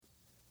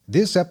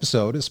This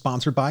episode is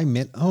sponsored by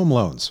Mint Home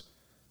Loans.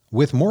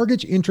 With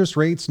mortgage interest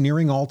rates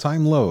nearing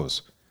all-time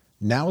lows,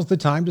 now's the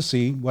time to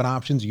see what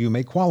options you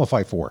may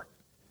qualify for.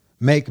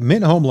 Make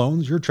Mint Home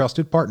Loans your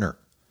trusted partner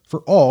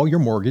for all your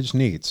mortgage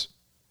needs.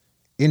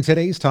 In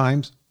today's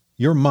times,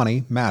 your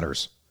money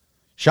matters.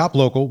 Shop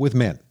local with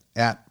Mint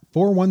at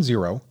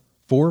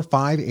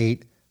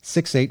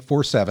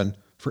 410-458-6847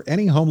 for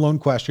any home loan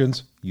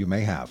questions you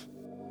may have.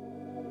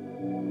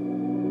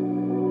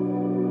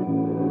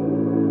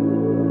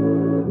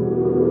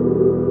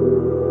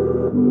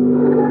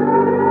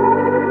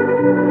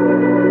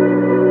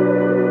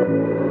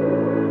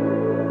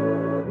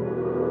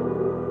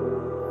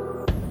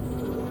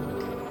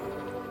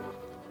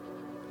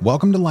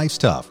 Welcome to Life's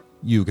Tough.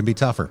 You can be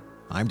tougher.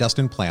 I'm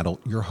Dustin Plantle,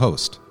 your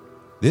host.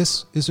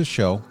 This is a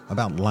show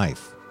about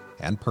life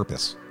and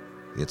purpose.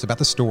 It's about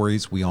the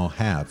stories we all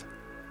have.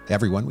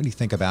 Everyone, when you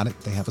think about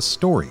it, they have a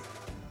story.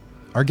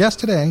 Our guest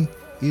today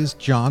is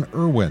Jon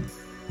Erwin,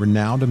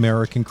 renowned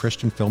American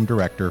Christian film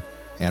director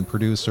and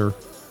producer,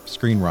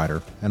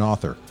 screenwriter, and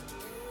author.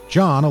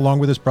 Jon, along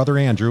with his brother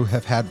Andrew,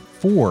 have had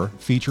 4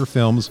 feature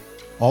films,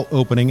 all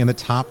opening in the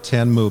top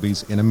 10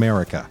 movies in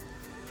America,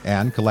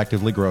 and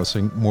collectively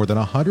grossing more than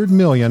 $100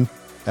 million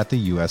at the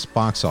U.S.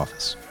 box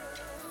office.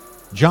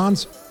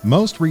 Jon's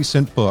most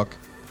recent book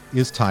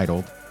is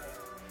titled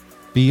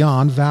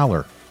Beyond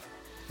Valor,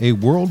 a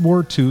World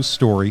War II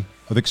story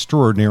of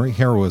extraordinary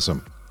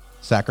heroism,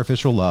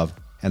 sacrificial love,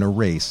 and a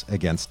race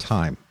against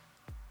time.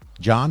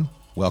 Jon,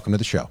 welcome to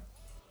the show.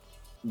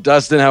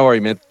 Dustin, how are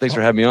you, man? Thanks for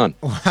having me on.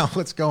 Wow,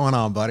 what's going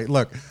on, buddy?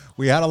 Look,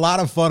 we had a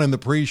lot of fun in the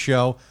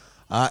pre-show.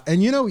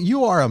 And you know,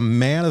 you are a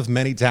man of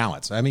many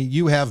talents. I mean,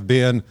 you have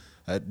been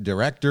a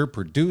director,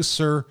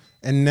 producer,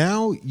 and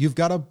now you've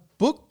got a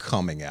book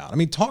coming out. I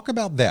mean, talk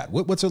about that.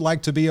 What's it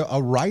like to be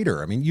a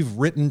writer? I mean, you've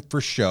written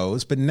for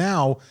shows, but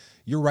now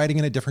you're writing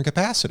in a different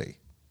capacity.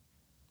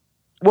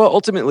 Well,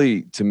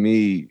 ultimately, to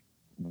me,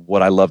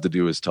 what I love to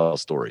do is tell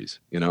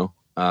stories, you know?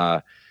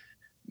 I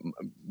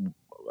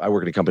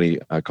work at a company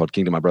called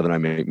Kingdom. My brother and I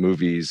make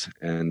movies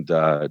and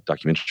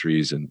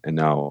documentaries, and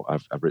now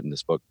I've written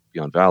this book,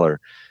 Beyond Valor.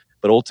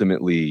 But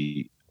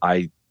ultimately,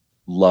 I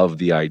love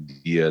the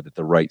idea that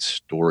the right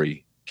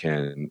story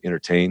can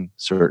entertain,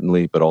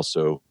 certainly, but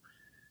also,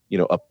 you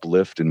know,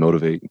 uplift and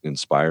motivate and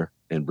inspire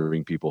and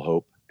bring people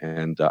hope.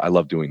 And I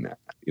love doing that,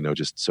 you know,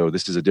 just so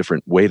this is a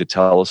different way to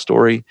tell a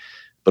story.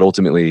 But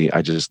ultimately,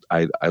 I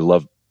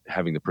love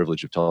having the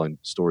privilege of telling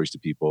stories to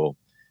people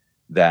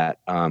that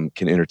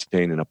can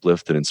entertain and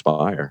uplift and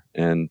inspire.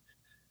 And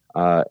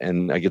I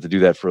get to do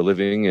that for a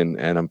living, and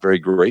I'm very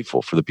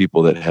grateful for the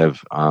people that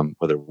have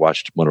whether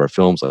watched one of our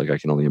films, like I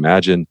Can Only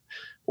Imagine,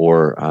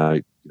 or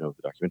you know,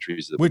 the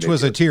documentaries. Which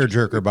was a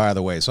tearjerker, by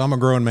the way. So I'm a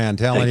grown man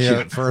telling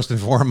you, first and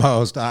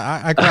foremost,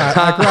 I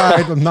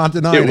cried. I'm not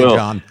denying it,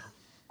 Jon.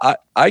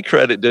 I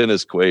credit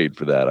Dennis Quaid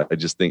for that. I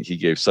just think he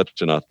gave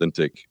such an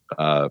authentic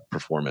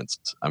performance.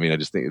 I mean, I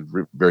just think it's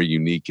very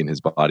unique in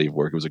his body of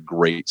work. It was a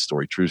great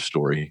story, true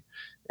story.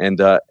 And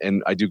I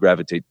do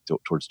gravitate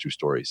towards true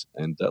stories.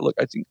 And look,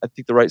 I think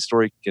the right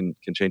story can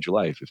change your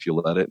life if you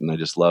let it. And I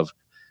just love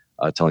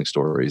telling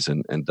stories,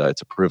 and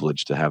it's a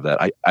privilege to have that.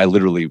 I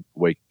literally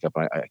wake up,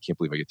 I can't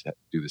believe I get to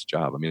do this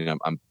job. I mean,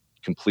 I'm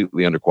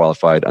completely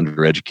underqualified,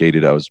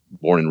 undereducated. I was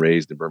born and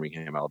raised in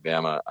Birmingham,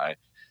 Alabama. I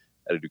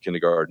had to do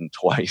kindergarten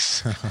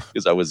twice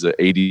because I was an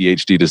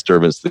ADHD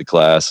disturbance to the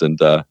class, and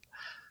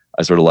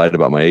I sort of lied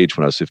about my age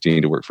when I was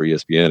 15 to work for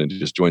ESPN and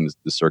just joined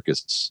the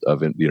circus of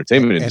the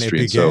entertainment industry.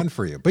 And it began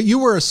for you. But you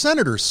were a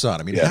senator's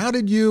son. I mean, how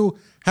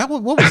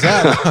what was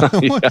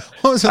that?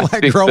 What was it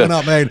like growing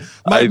up? Man,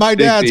 my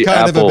dad's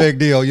kind of a big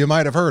deal. You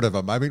might have heard of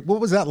him. I mean, what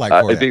was that like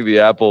for you? I think the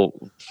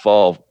apple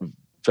fell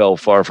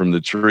far from the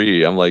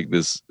tree. I'm like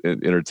this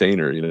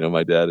entertainer. You know,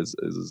 my dad is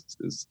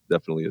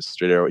definitely a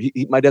straight arrow.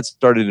 My dad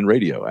started in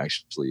radio,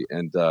 actually,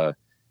 and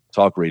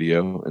talk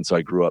radio. And so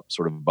I grew up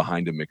sort of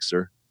behind a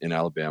mixer in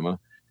Alabama.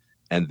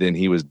 And then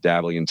he was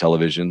dabbling in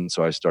television.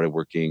 So I started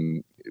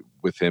working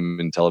with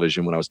him in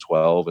television when I was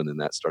 12. And then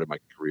that started my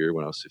career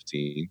when I was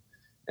 15.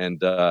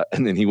 And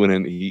then he went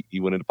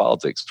into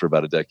politics for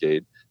about a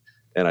decade.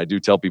 And I do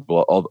tell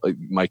people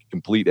my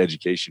complete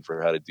education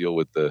for how to deal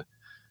with the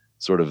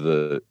sort of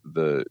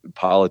the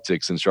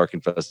politics and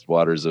shark-infested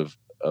waters of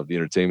the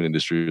entertainment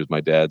industry was my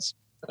dad's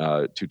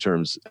 2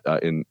 terms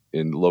in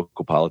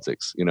local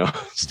politics, you know,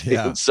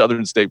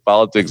 Southern state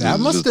politics. That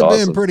must have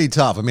been pretty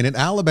tough. I mean, in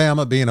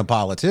Alabama, being a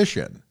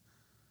politician.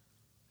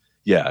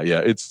 Yeah.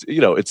 It's,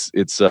 you know, it's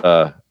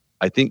I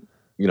think,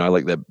 you know, I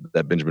like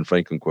that Benjamin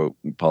Franklin quote,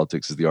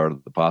 politics is the art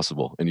of the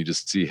possible. And you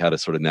just see how to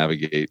sort of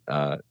navigate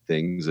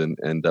things.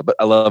 But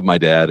I love my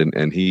dad.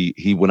 And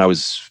he when I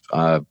was,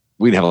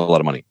 we didn't have a lot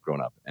of money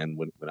growing up. And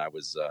when I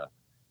was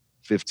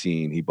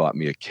 15, he bought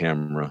me a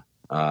camera.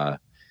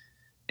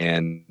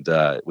 And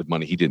with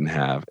money he didn't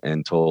have,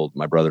 and told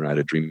my brother and I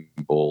to dream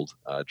bold,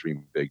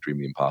 dream big, dream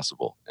the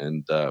impossible.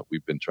 And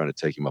we've been trying to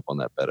take him up on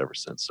that bet ever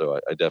since. So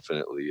I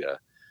definitely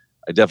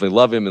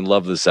love him and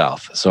love the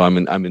South. So I'm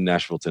in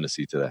Nashville,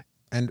 Tennessee today.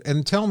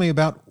 And tell me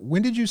about,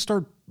 when did you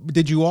start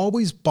did you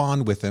always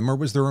bond with him, or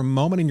was there a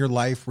moment in your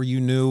life where you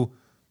knew,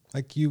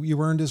 like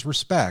you earned his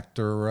respect,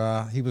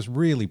 or he was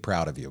really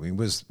proud of you? I mean,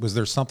 was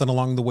there something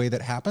along the way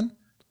that happened?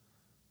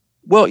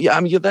 Well, yeah, I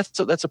mean, yeah, that's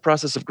a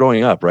process of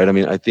growing up, right? I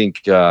mean, I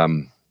think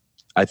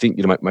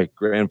my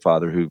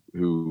grandfather,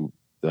 who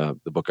the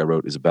book I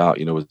wrote is about,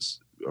 was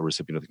a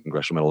recipient of the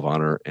Congressional Medal of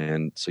Honor,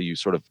 and so you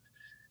sort of,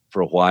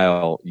 for a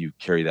while, you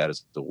carry that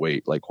as the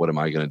weight. Like, what am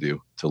I going to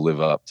do to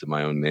live up to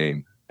my own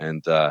name?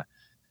 And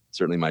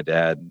certainly, my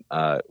dad,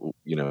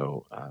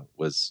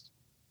 was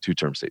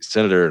two-term state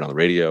senator and on the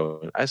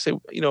radio. And I say,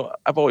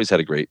 I've always had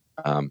a great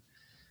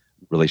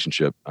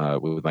relationship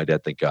with my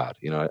dad. Thank God.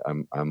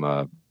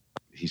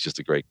 He's just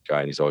a great guy,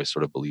 and he's always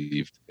sort of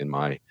believed in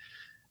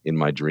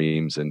my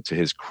dreams. And to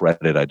his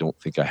credit, I don't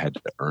think I had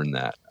to earn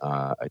that.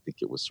 I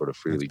think it was sort of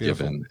freely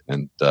given,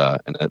 and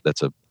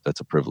that's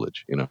a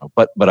privilege,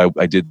 But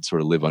I did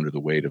sort of live under the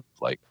weight of,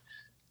 like,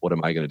 what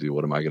am I going to do?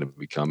 What am I going to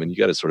become? And you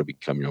got to sort of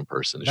become your own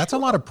person. That's a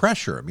lot of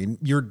pressure. I mean,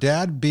 your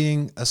dad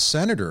being a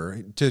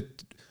senator,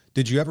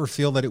 did you ever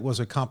feel that it was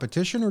a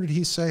competition, or did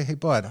he say, "Hey,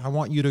 bud, I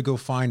want you to go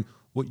find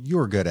what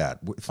you're good at,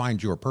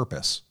 find your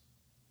purpose"?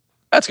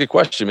 That's a good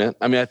question, man.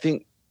 I mean, I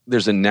think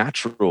there's a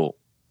natural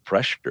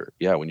pressure.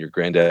 Yeah. When your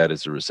granddad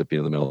is a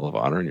recipient of the Medal of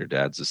Honor and your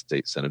dad's a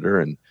state senator,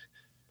 and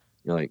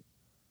you're like,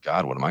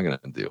 God, what am I going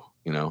to do?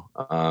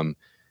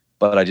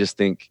 But I just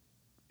think,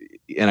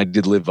 and I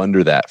did live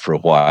under that for a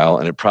while,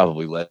 and it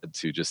probably led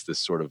to just this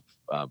sort of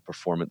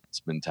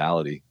performance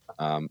mentality.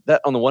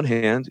 That on the one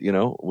hand,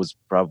 was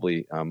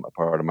probably a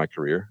part of my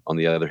career. On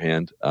the other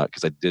hand,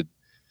 because I did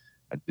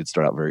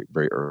start out very,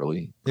 very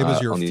early. It was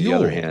your on fuel. The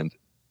other hand,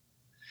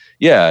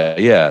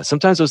 yeah.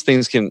 Sometimes those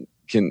things can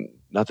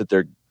not that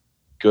they're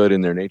good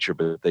in their nature,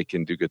 but they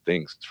can do good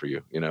things for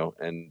you,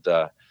 And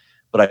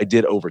but I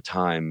did over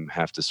time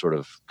have to sort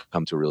of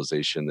come to a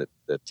realization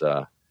that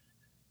I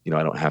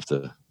don't have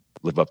to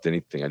live up to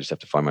anything. I just have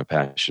to find my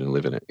passion and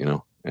live in it,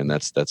 And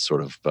that's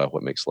sort of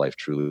what makes life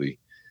truly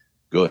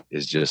good,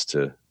 is just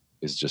to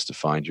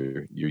find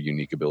your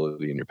unique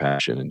ability and your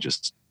passion, and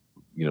just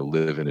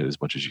live in it as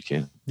much as you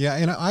can. Yeah,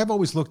 and I've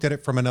always looked at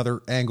it from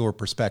another angle or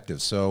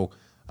perspective. So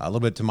a little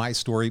bit to my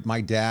story.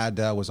 My dad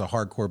was a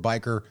hardcore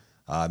biker,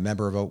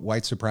 member of a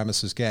white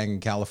supremacist gang in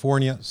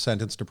California,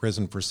 sentenced to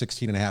prison for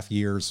 16 and a half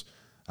years,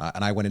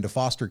 and I went into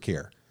foster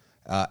care.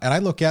 And I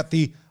look at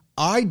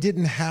I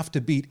didn't have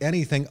to beat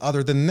anything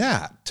other than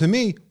that. To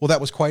me, well,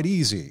 that was quite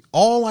easy.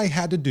 All I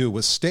had to do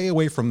was stay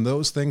away from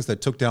those things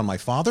that took down my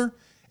father,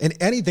 and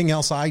anything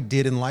else I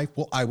did in life,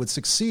 well, I would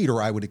succeed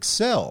or I would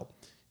excel.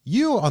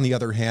 You, on the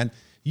other hand,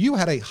 you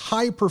had a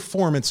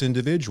high-performance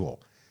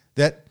individual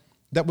that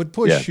would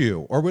push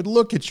you, or would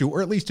look at you,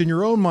 or at least in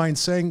your own mind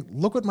saying,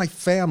 look at my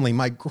family,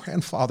 my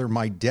grandfather,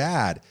 my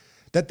dad.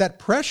 That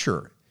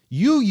pressure,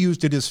 you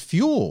used it as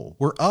fuel,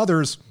 where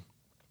others,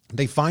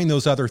 they find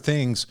those other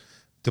things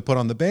to put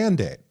on the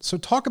Band-Aid. So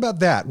talk about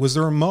that. Was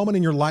there a moment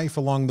in your life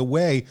along the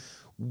way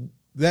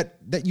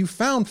that you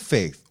found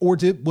faith, or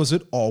was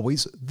it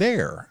always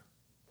there?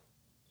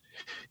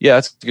 Yeah,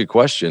 that's a good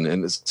question.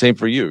 And it's the same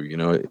for you.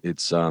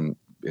 It's in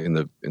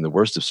the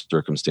worst of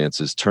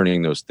circumstances,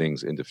 turning those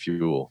things into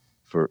fuel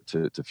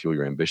to fuel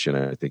your ambition,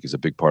 I think, is a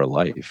big part of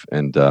life.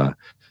 And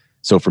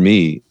so for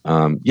me,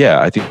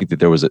 I think that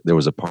there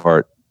was a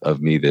part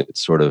of me that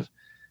sort of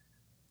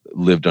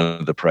lived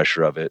under the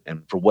pressure of it,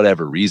 and for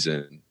whatever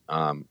reason,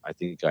 I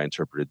think I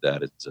interpreted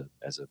that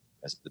as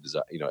a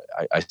desire.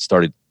 I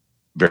started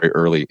very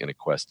early in a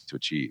quest to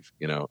achieve,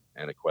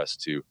 and a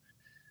quest to,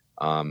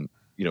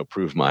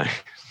 prove my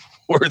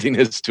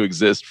worthiness to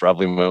exist,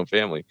 probably in my own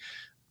family.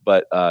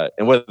 But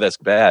and whether that's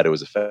bad, it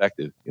was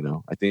effective.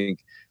 I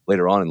think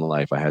later on in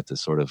life, I had to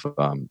sort of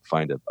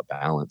find a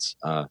balance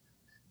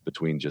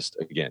between just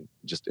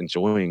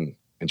enjoying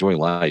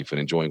life and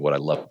enjoying what I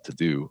love to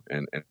do,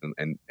 and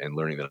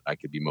learning that I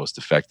could be most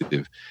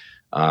effective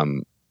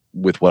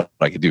with what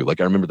I could do.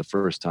 Like, I remember the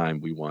first time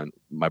we won.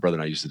 My brother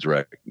and I used to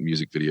direct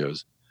music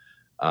videos,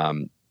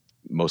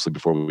 mostly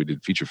before we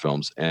did feature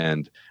films.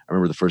 And I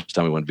remember the first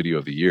time we won Video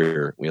of the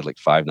Year, we had like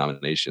 5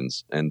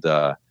 nominations, and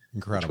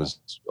incredible, which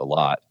was a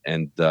lot.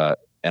 And I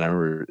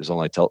remember it was on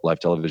live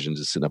television,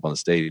 just sitting up on the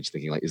stage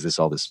thinking, like, is this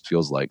all this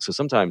feels like? So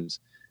sometimes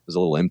it was a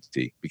little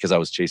empty because I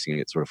was chasing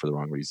it sort of for the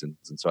wrong reasons.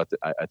 And so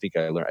I think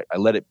I learned, I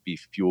let it be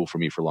fuel for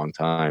me for a long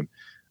time,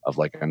 of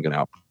like, I'm going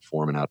to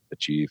outperform and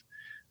out-achieve,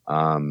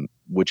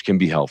 which can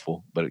be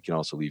helpful, but it can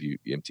also leave you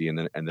empty. And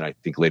then I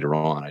think later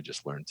on, I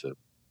just learned to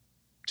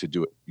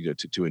do it,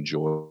 to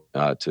enjoy,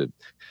 to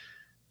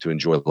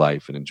enjoy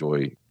life and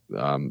enjoy,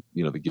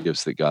 the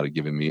gifts that God had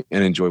given me,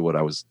 and enjoy what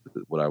I was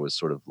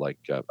sort of like,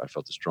 I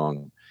felt a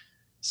strong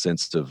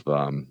sense of,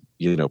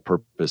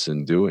 purpose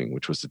in doing,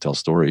 which was to tell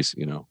stories,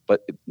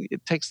 but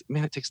it takes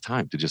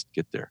time to just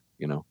get there,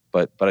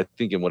 but I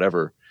think in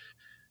whatever,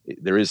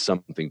 there is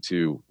something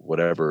to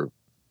whatever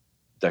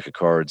deck of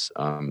cards,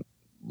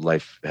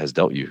 life has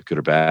dealt you, good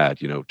or bad,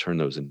 turn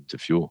those into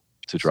fuel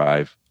to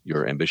drive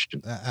your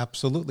ambition.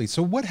 Absolutely.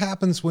 So what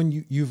happens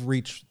when you've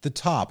reached the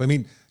top? I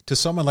mean, to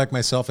someone like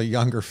myself, a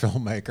younger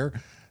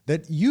filmmaker,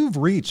 that you've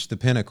reached the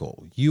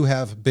pinnacle. You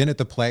have been at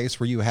the place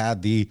where you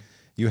had the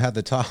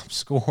top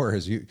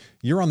scores.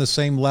 You're on the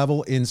same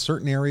level in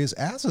certain areas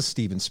as a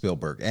Steven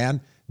Spielberg and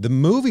the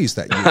movies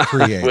that you've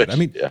created. I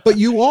mean, but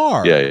you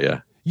are.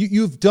 Yeah.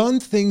 You've done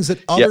things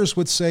that others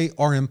would say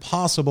are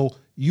impossible.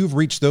 You've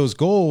reached those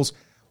goals.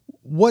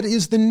 What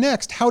is the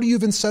next? How do you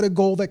even set a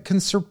goal that can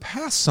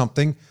surpass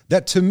something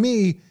that to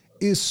me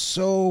is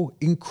so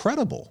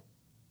incredible?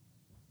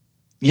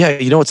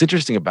 Yeah, what's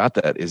interesting about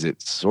that is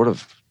it's sort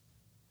of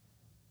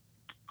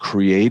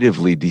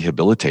creatively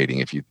debilitating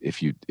if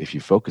you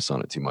focus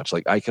on it too much.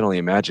 Like, I can only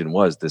imagine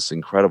was this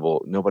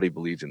incredible. Nobody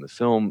believed in the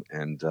film,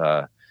 and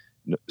so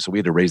we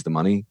had to raise the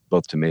money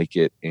both to make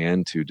it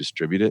and to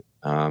distribute it.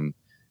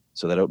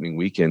 So that opening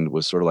weekend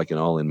was sort of like an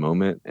all-in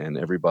moment, and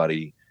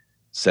everybody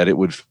said it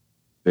would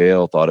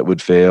fail, thought it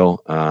would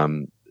fail,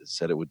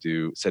 said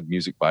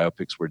music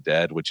biopics were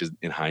dead, which is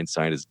in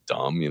hindsight is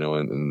dumb,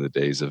 in the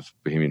days of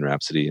Bohemian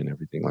Rhapsody and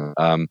everything.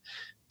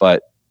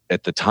 But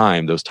at the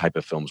time, those type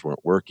of films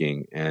weren't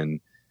working, and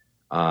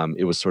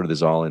it was sort of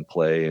this all in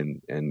play.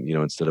 And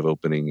instead of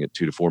opening at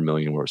 2 to 4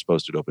 million, where we're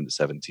supposed to open to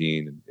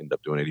 17, and end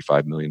up doing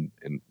 85 million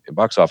in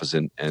box office,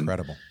 and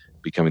Incredible.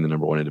 Becoming the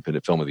number one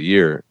independent film of the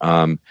year.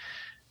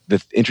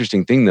 The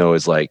interesting thing though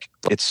is, like,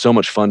 it's so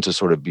much fun to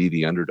sort of be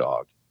the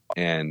underdog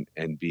and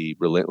be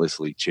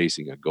relentlessly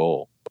chasing a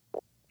goal.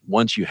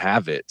 Once you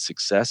have it,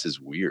 success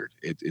is weird.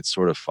 It's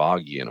sort of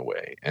foggy in a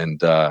way. And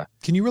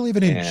can you really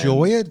even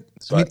enjoy it?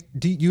 So I mean,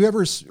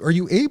 are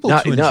you able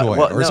to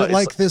enjoy it? Or is it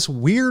like this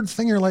weird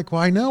thing? You're like,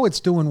 well, I know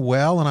it's doing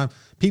well, and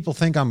people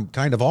think I'm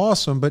kind of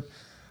awesome, but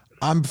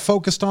I'm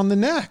focused on the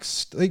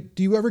next. Like,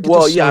 do you ever get to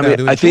slow down to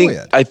enjoy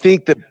it? I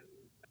think that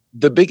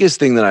the biggest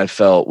thing that I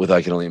felt with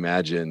I Can Only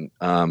Imagine,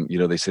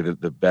 they say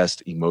that the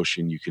best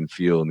emotion you can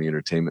feel in the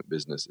entertainment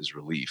business is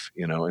relief,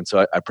 and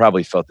so I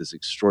probably felt this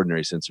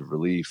extraordinary sense of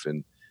relief,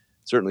 and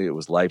certainly it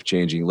was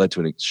life-changing, led to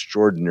an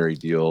extraordinary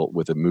deal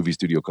with a movie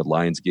studio called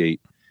Lionsgate,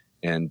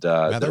 and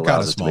that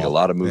allows us to make a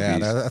lot of movies.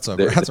 Yeah,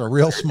 that's a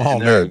real small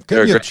name.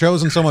 Couldn't you have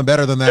chosen someone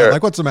better than that?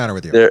 Like, what's the matter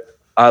with you?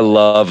 I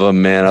love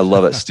them, man. I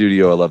love that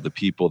studio. I love the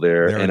people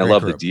there, and I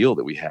love the deal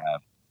that we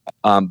have.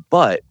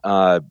 But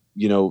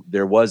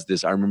there was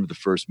this, I remember the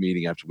first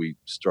meeting after we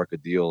struck a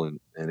deal,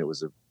 and it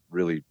was a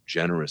really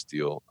generous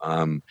deal.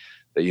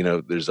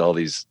 That, there's all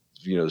these,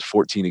 there's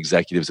 14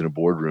 executives in a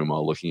boardroom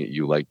all looking at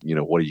you like,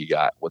 what do you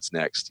got? What's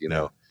next?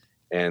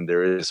 And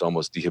there is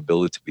almost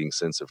debilitating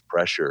sense of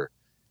pressure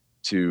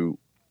to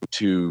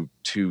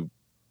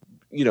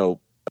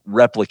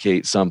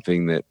replicate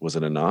something that was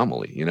an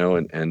anomaly,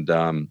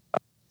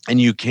 and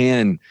you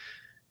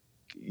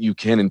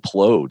can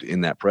implode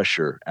in that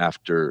pressure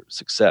after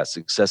success.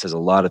 Success has a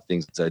lot of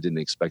things that I didn't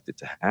expect it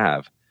to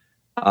have.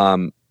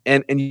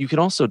 And you can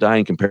also die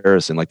in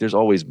comparison. Like, there's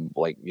always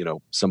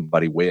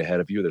somebody way ahead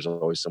of you. There's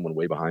always someone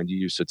way behind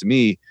you. So to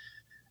me,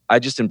 I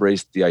just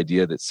embraced the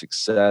idea that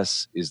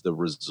success is the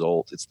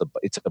result. It's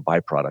a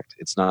byproduct.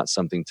 It's not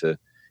something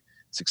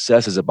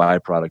success is a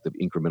byproduct of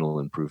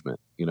incremental improvement,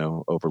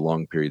 over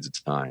long periods of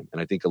time.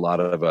 And I think a lot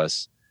of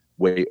us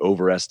way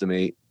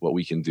overestimate what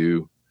we can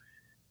do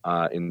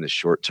in the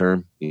short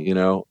term,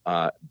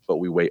 but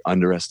we way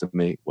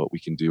underestimate what we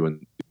can do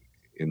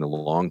in the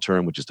long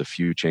term with just a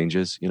few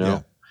changes,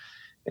 Yeah.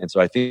 And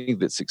so I think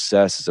that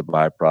success is a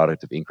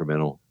byproduct of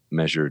incremental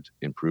measured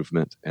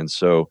improvement. And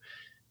so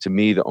to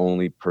me, the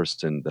only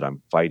person that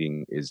I'm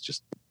fighting is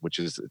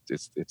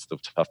it's the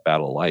tough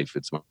battle of life.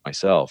 It's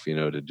myself,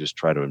 to just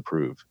try to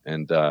improve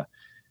and to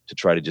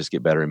try to just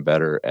get better and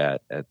better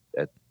at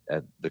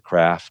the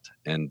craft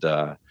and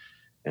the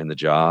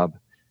job.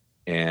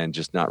 And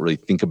just not really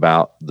think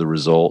about the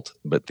result,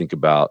 but think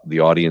about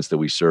the audience that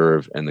we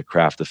serve and the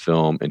craft of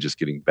film, and just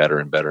getting better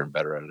and better and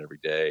better at it every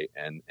day,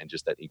 and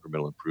just that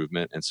incremental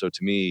improvement. And so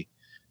to me,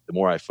 the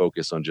more I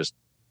focus on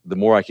the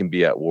more I can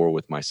be at war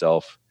with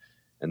myself,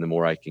 and the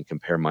more I can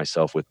compare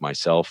myself with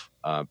myself,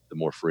 the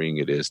more freeing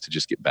it is to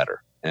just get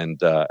better.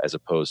 And as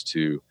opposed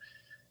to,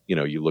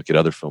 you look at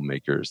other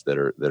filmmakers that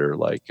are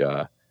like,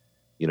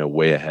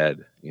 way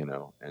ahead,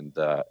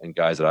 and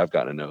guys that I've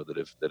gotten to know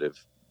that have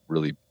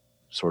really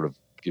sort of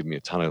give me a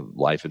ton of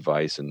life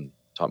advice and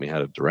taught me how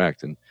to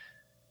direct, and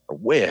are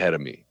way ahead of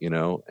me,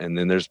 and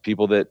then there's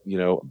people that,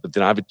 but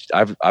then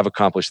I've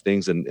accomplished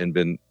things and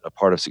been a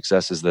part of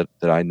successes that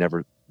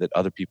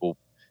other people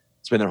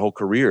spend their whole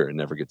career and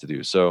never get to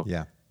do. So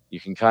yeah, you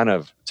can kind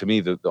of, to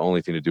me, the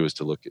only thing to do is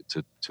to look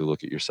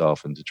at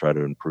yourself and to try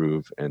to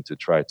improve and to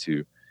try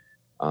to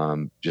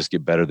just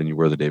get better than you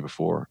were the day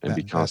before, and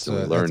be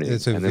constantly learning, and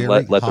then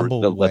let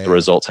the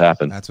results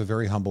happen. That's a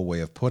very humble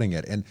way of putting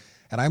it.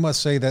 And I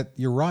must say that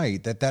you're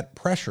right, that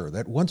pressure,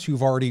 that once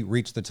you've already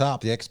reached the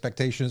top, the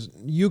expectation is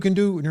you can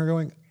do, and you're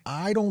going,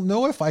 I don't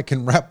know if I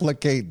can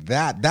replicate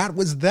that. That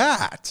was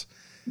that.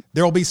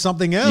 There'll be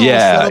something else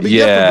that'll be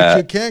different, but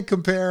you can't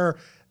compare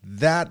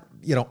that,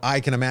 I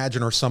Can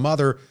Imagine or some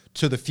other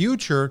to the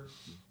future,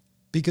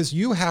 because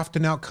you have to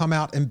now come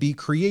out and be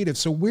creative.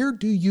 So where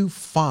do you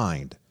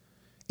find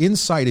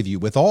inside of you,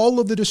 with all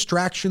of the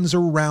distractions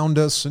around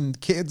us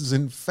and kids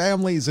and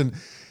families and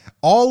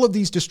all of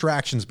these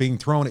distractions being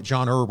thrown at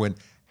John Irwin,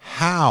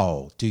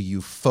 how do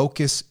you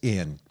focus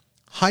in,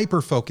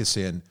 hyper focus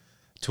in,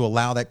 to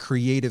allow that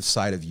creative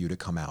side of you to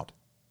come out?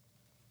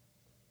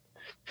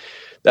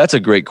 That's a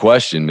great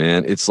question,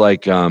 man. It's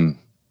like,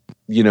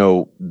 you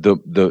know,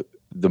 the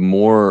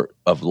more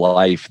of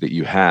life that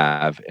you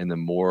have and the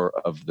more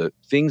of the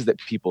things that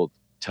people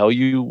tell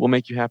you will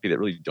make you happy that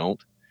really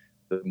don't,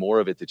 the more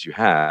of it that you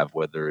have,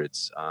 whether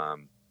it's,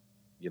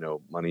 you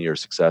know, money or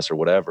success or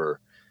whatever,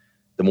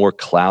 the more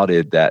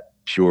clouded that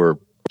pure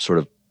sort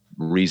of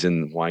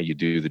reason why you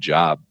do the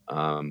job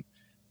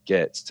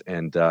gets.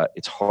 And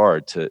it's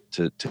hard to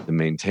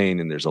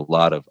maintain. And there's a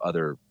lot of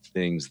other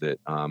things that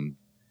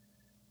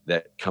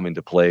that come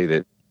into play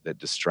that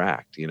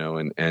distract, you know,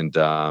 and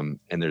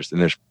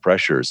there's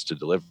pressures to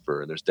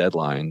deliver, and there's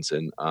deadlines,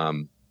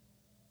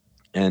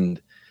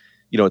 and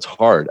you know, it's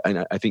hard.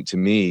 And I think, to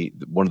me,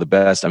 one of the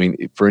best, I mean,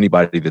 for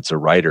anybody that's a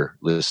writer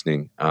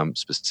listening,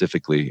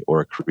 specifically, or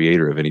a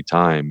creator of any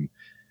time,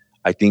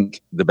 I think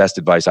the best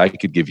advice I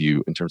could give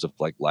you in terms of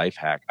like life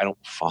hack, I don't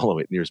follow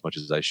it near as much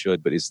as I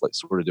should, but it's like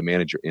sort of to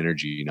manage your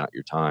energy, not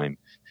your time,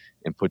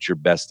 and put your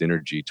best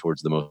energy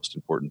towards the most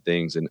important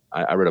things. And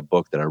I read a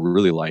book that I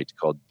really liked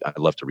called, I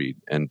love to read,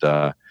 and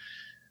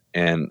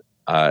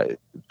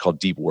called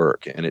Deep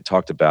Work. And it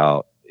talked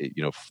about,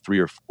 you know, 3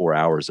 or 4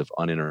 hours of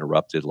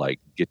uninterrupted, like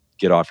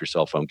get off your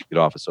cell phone, get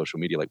off of social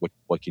media. Like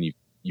what can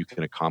you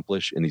can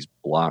accomplish in these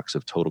blocks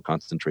of total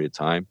concentrated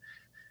time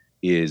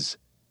is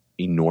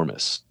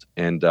enormous.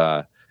 And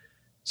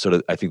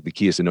so I think the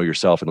key is to know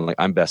yourself. And like,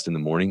 I'm best in the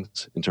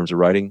mornings in terms of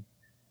writing.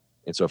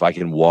 And so if I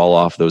can wall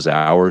off those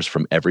hours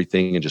from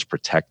everything and just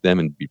protect them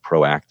and be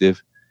proactive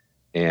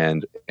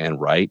and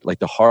write, like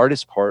the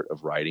hardest part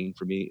of writing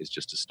for me is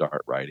just to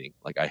start writing.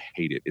 Like, I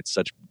hate it. It's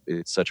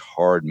such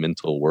hard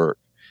mental work.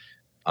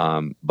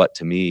 But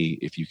to me,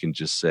 if you can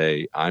just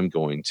say, I'm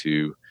going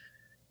to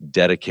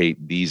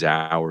dedicate these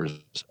hours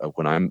of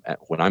when I'm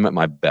at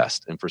my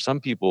best. And for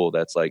some people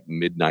that's like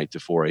midnight to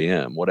 4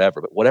 a.m.,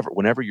 whatever, but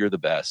whenever you're the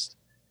best,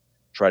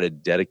 try to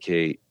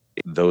dedicate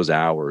those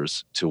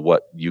hours to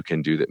what you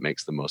can do that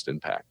makes the most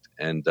impact.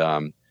 And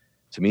to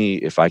me,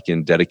 if I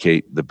can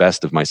dedicate the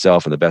best of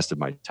myself and the best of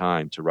my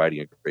time to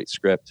writing a great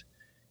script,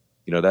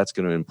 you know, that's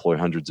going to employ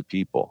hundreds of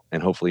people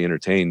and hopefully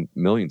entertain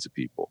millions of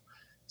people.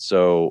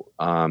 So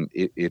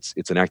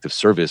it's an act of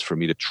service for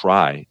me to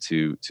try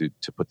to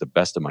put the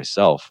best of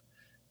myself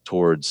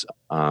towards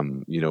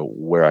you know,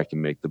 where I can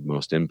make the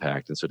most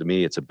impact. And so to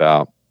me, it's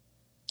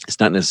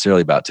not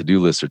necessarily about to-do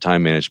lists or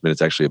time management.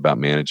 It's actually about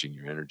managing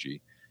your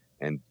energy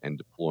and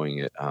deploying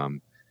it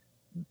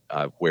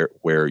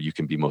where you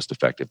can be most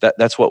effective.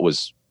 That's what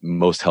was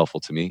most helpful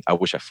to me. I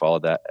wish I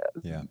followed that.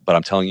 Yeah. But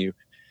I'm telling you,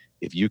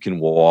 if you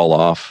can wall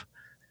off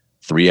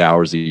 3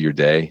 hours of your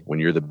day when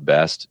you're the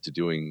best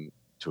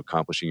to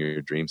accomplishing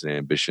your dreams and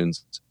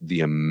ambitions,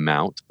 the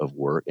amount of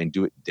work, and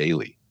do it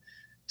daily.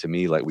 To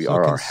me, like, we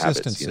are our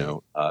habits, you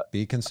know.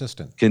 Be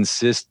consistent.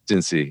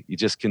 Consistency.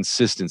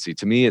 Consistency.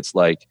 To me, it's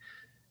like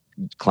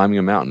climbing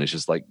a mountain. It's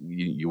just like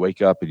you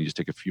wake up and you just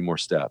take a few more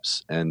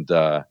steps, and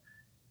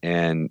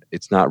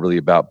it's not really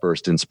about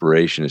burst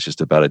inspiration. It's just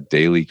about a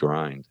daily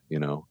grind, you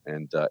know.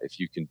 And if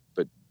you can,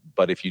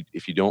 but if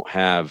you don't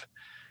have,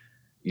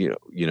 you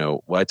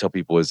know, what I tell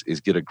people is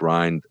get a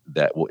grind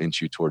that will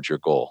inch you towards your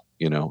goal,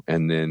 you know.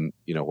 And then,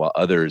 you know, while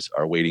others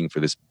are waiting for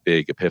this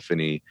big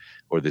epiphany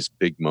or this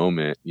big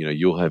moment, you know,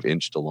 you'll have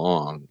inched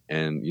along,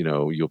 and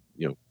you'll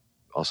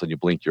all of a sudden you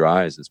blink your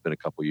eyes, and it's been a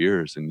couple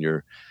years, and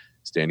you're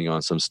standing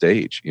on some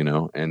stage, you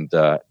know, and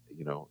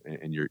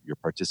you're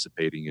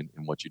participating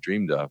in what you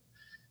dreamed of.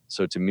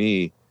 So to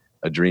me,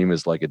 a dream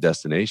is like a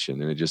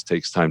destination, and it just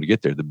takes time to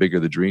get there. The bigger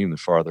the dream, the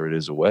farther it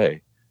is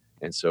away.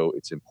 And so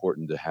it's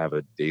important to have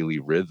a daily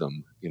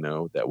rhythm, you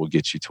know, that will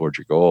get you towards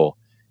your goal.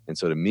 And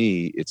so to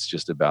me, it's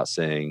just about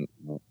saying,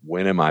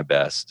 when am I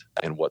best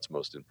and what's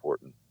most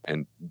important,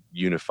 and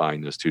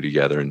unifying those two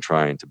together and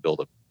trying to build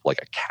a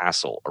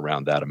castle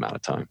around that amount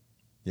of time.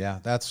 Yeah,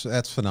 that's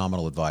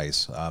phenomenal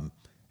advice.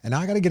 And now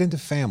I got to get into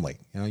family.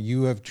 You know,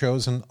 you have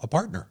chosen a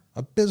partner,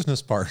 a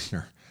business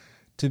partner,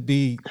 to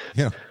be,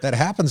 you know, that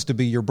happens to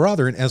be your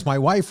brother. And as my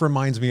wife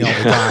reminds me all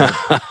the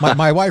time,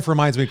 my wife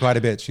reminds me quite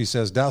a bit. She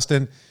says,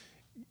 Dustin,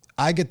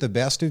 I get the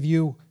best of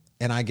you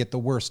and I get the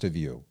worst of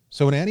you.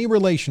 So in any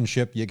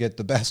relationship, you get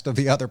the best of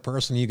the other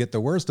person, you get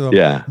the worst of them.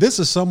 Yeah. This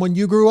is someone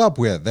you grew up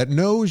with that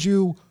knows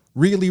you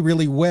really,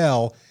 really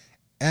well,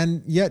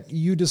 and yet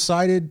you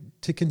decided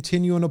to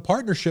continue in a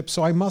partnership.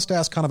 So I must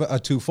ask kind of a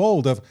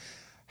twofold of,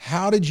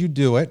 how did you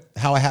do it?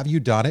 How have you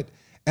done it?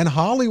 And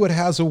Hollywood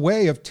has a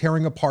way of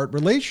tearing apart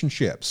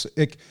relationships.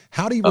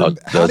 How do you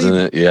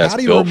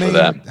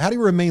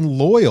remain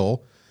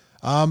loyal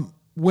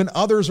when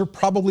others are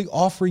probably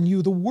offering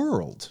you the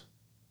world?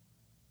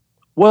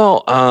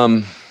 Well,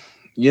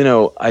 you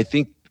know, I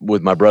think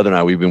with my brother and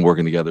I, we've been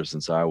working together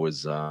since I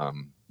was 12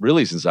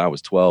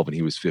 and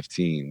he was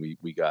 15.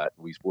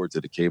 We worked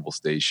at a cable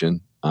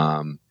station,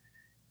 and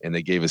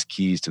they gave us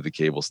keys to the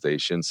cable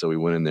station. So we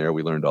went in there,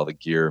 we learned all the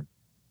gear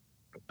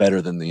better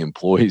than the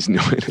employees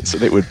knew it. So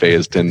they would pay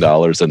us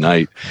 $10 a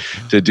night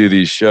to do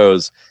these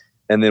shows.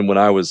 And then when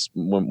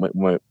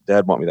my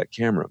dad bought me that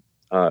camera,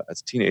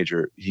 as a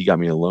teenager, he got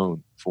me a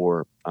loan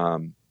for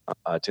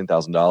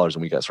 $10,000,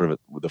 and we got sort of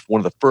one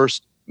of the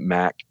first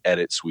Mac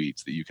edit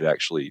suites that you could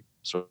actually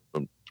sort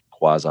of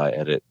quasi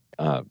edit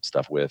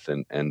stuff with,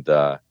 and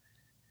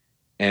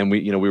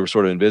we were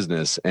sort of in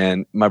business.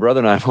 And my brother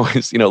and I have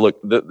always, look,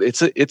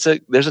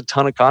 there's a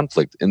ton of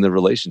conflict in the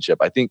relationship.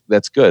 I think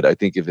that's good. I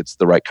think if it's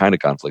the right kind of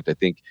conflict, I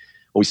think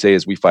what we say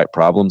is we fight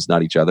problems,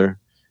 not each other.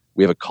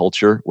 We have a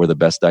culture where the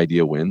best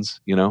idea wins,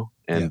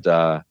 and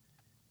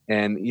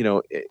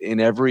in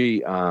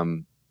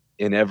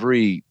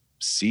every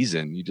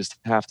season, you just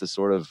have to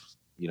sort of,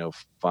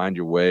 find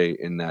your way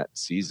in that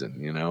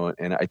season,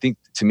 and I think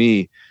to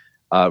me,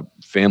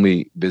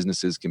 family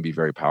businesses can be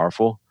very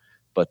powerful,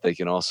 but they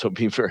can also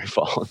be very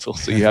volatile.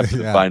 So you have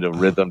to find a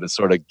rhythm to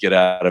sort of get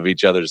out of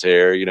each other's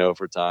hair,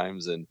 for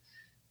times.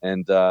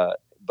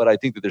 But I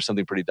think that there's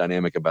something pretty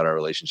dynamic about our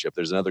relationship.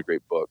 There's another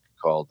great book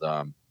called,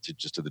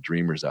 to the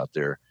dreamers out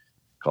there,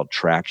 called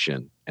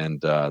Traction.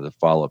 And the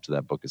follow-up to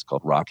that book is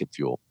called Rocket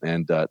Fuel.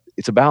 And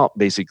it's about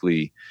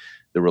basically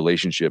the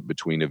relationship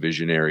between a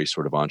visionary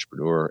sort of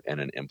entrepreneur and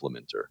an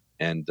implementer.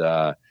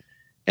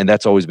 And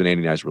that's always been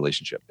Andy and I's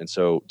relationship. And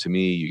so to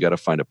me, you got to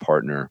find a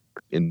partner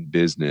in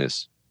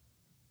business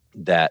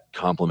that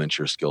complements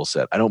your skill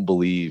set. I don't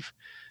believe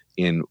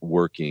in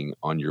working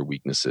on your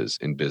weaknesses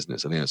in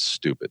business. I think that's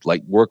stupid.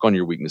 Like, work on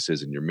your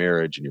weaknesses in your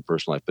marriage and your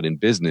personal life, but in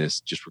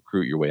business, just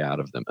recruit your way out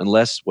of them.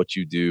 Unless what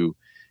you do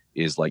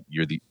is like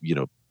you're the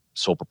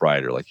sole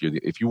proprietor. Like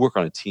if you work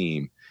on a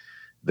team,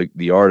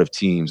 the art of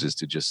teams is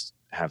to just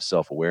have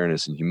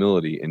self-awareness and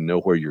humility and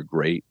know where you're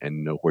great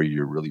and know where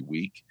you're really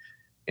weak,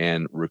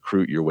 and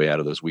recruit your way out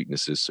of those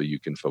weaknesses so you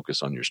can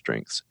focus on your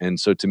strengths. And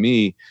so to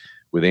me,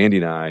 with Andy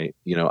and I,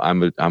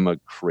 I'm a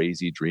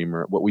crazy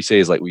dreamer. What we say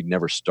is, like, we'd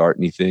never start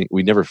anything.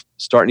 We'd never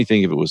start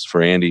anything if it was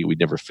for Andy. We'd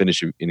never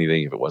finish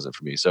anything if it wasn't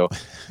for me. So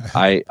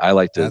I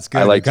like to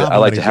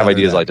have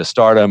ideas. I like to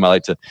start them. I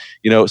like to,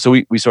 so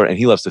we start, and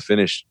he loves to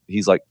finish.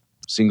 He's like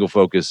single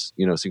focus,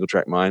 single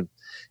track mind.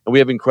 And we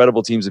have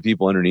incredible teams of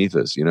people underneath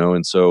us,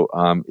 and so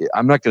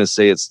I'm not going to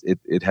say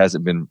it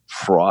hasn't been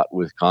fraught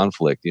with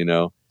conflict,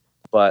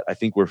 but I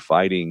think we're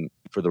fighting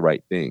for the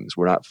right things.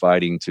 We're not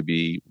fighting to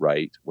be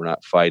right. We're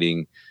not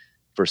fighting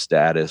for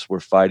status. We're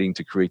fighting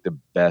to create the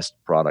best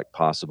product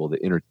possible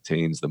that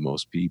entertains the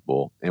most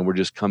people. And we're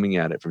just coming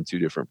at it from two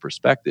different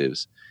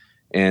perspectives.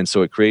 And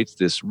so it creates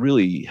this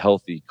really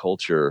healthy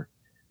culture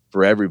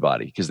for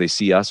everybody, because they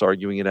see us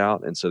arguing it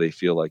out. And so they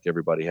feel like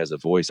everybody has a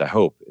voice. I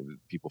hope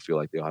people feel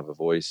like they'll have a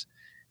voice,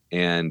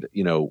 and,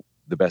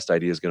 the best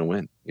idea is going to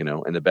win,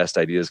 and the best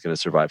idea is going to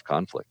survive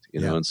conflict,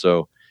 And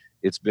so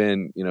it's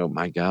been,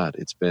 my God,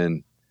 it's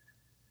been,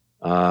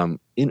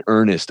 in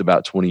earnest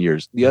about 20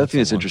 years. The other thing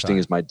that's interesting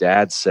is my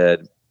dad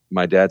said,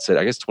 I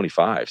guess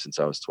 25 since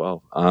I was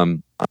 12.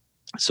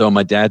 So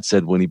my dad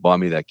said, when he bought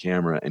me that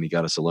camera and he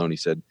got us a loan, he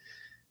said,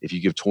 if you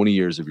give 20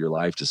 years of your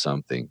life to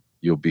something,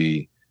 you'll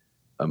be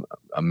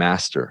a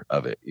master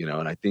of it,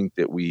 And I think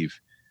that we've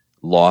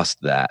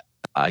lost that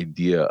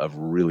idea of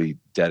really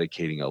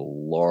dedicating a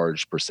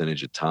large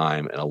percentage of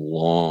time and a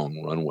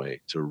long runway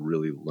to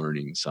really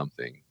learning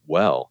something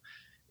well.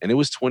 And it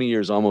was 20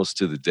 years almost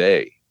to the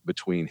day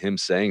between him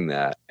saying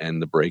that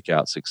and the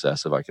breakout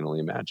success of I Can Only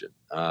Imagine.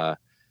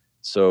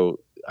 So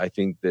I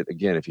think that,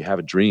 again, if you have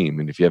a dream,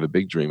 and if you have a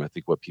big dream, I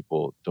think what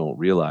people don't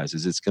realize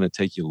is it's going to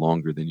take you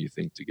longer than you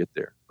think to get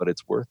there, but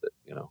it's worth it,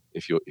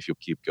 if you'll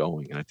keep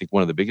going. And I think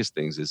one of the biggest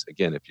things is,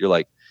 again,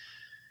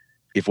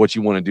 if what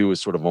you want to do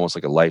is sort of almost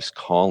like a life's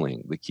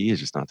calling, the key is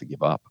just not to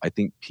give up. I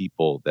think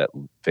people that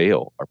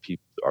fail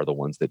are the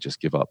ones that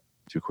just give up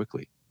too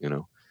quickly,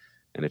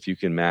 And if you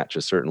can match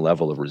a certain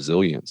level of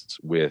resilience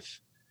with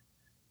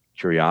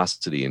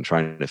curiosity and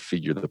trying to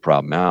figure the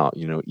problem out,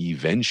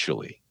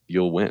 eventually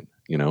you'll win,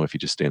 if you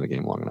just stay in the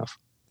game long enough.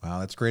 Wow,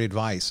 that's great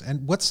advice.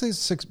 And what's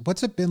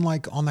it been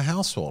like on the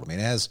household? I mean,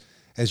 as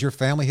your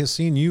family has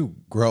seen you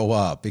grow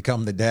up,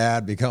 become the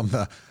dad, become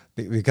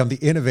the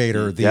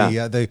innovator,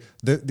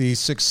 the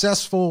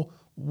successful.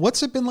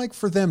 What's it been like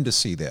for them to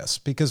see this?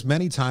 Because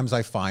many times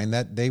I find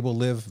that they will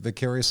live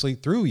vicariously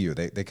through you.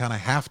 They kind of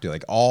have to,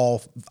 like,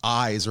 all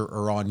eyes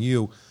are on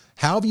you.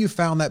 How have you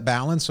found that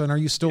balance, and are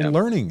you still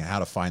learning how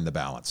to find the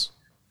balance?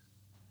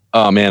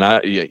 Oh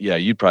man,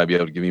 you'd probably be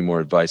able to give me more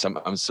advice.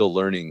 I'm still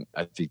learning,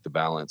 I think, the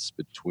balance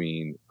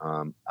between.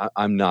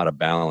 I'm not a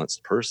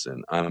balanced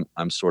person.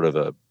 I'm sort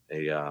of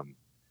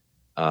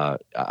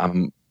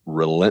I'm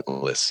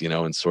relentless,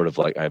 and sort of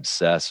like I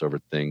obsess over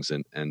things,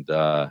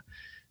 and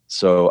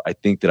so I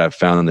think that I've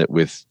found that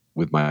with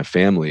my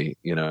family,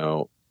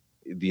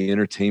 the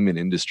entertainment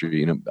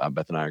industry,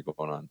 Beth and I are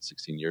going on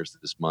 16 years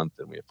this month,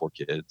 and we have 4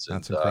 kids.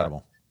 That's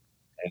incredible.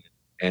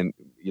 And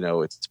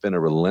it's been a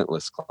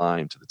relentless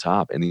climb to the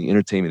top, and the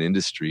entertainment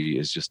industry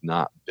is just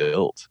not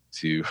built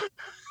to.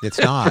 It's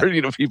not.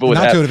 For, people with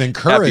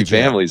happy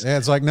families. Yeah,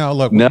 it's like, no,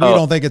 look, we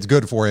don't think it's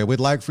good for you. We'd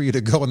like for you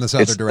to go in this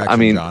other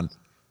direction, John.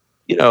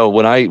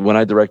 when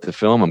I direct the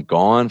film, I'm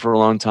gone for a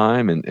long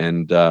time,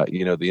 and the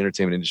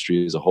entertainment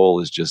industry as a whole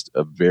is just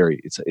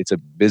it's a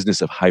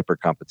business of hyper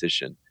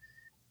competition,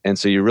 and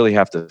so you really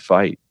have to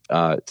fight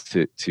I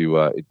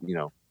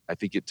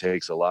think it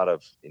takes a lot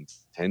of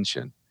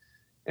intention,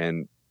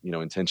 and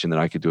intention that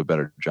I could do a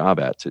better job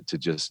at to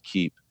just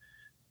keep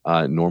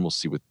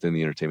normalcy within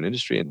the entertainment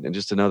industry, and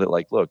just to know that,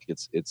 like, look,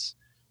 it's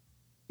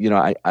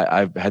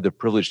I've had the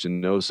privilege to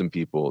know some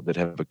people that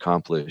have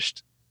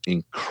accomplished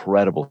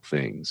incredible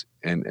things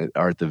and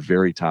are at the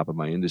very top of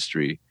my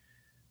industry,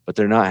 but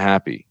they're not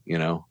happy,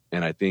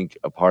 and I think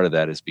a part of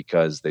that is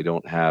because they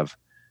don't have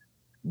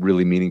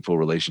really meaningful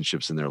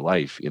relationships in their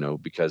life,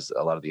 because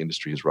a lot of the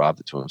industry has robbed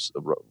it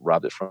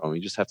from them.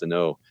 You just have to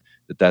know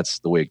that that's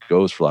the way it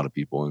goes for a lot of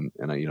people, and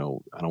I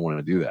don't want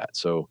to do that.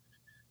 So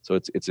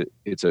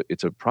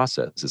it's a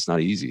process. It's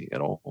not easy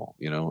at all,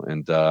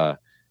 and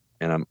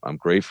I'm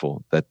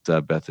grateful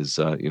that Beth has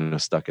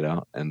stuck it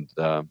out, and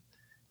I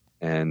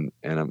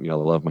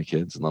love my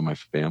kids and love my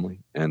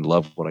family and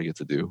love what I get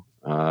to do.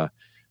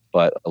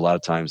 But a lot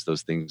of times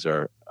those things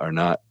are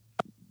not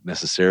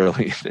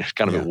necessarily, they're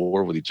kind of at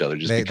war with each other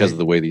because of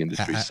the way the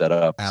industry is set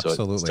up.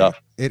 Absolutely. So it's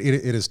tough. It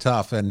is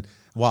tough. And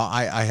while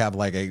I have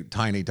like a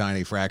tiny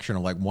fraction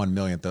of like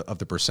 1/1,000,000th of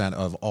the percent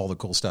of all the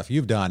cool stuff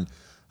you've done.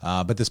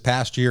 But this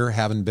past year,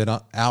 having been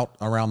out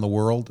around the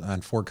world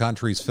and 4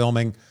 countries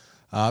filming,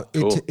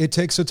 cool. It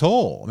takes a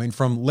toll. I mean,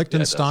 from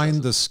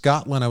Liechtenstein to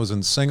Scotland, I was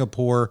in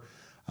Singapore.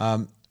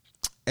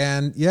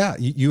 And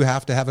you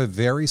have to have a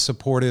very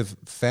supportive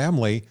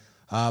family.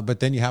 But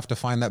then you have to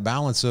find that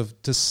balance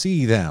to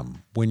see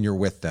them when you're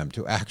with them,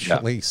 to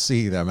actually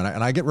see them.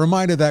 And I get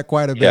reminded that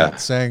quite a bit,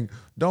 saying,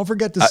 don't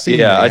forget to see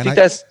me. I think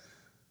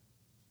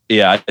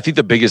I think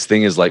the biggest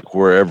thing is, like,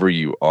 wherever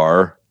you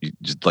are, you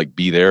just like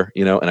be there,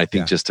 and I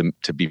think just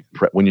to be,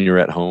 when you're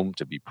at home,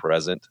 to be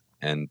present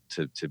and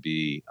to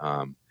be,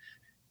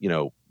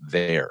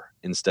 there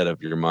instead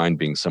of your mind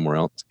being somewhere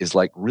else is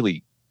like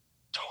really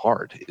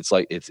hard. It's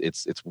like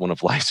it's one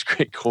of life's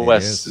great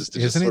quests is to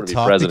just sort of be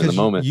present in the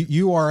moment.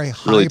 You are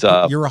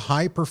you're a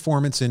high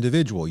performance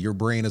individual. Your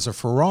brain is a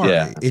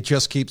Ferrari. It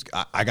just keeps,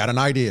 I got an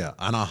idea,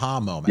 an aha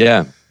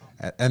moment.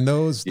 And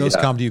those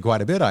come to you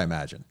quite a bit, I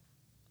imagine.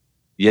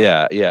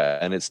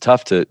 And it's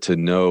tough to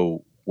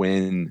know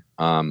when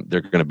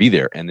they're going to be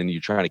there, and then you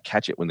try to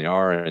catch it when they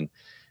are, and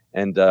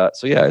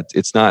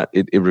it's not,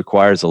 it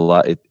requires a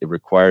lot. It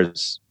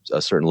requires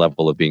a certain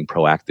level of being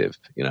proactive,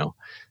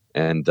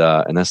 and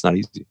that's not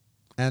easy.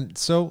 And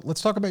so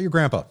let's talk about your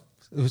grandpa.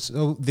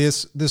 So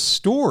this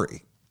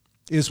story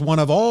is one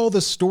of all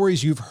the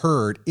stories you've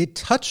heard. It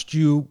touched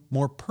you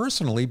more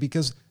personally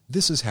because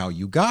this is how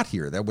you got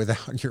here, that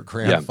without your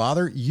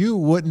grandfather, you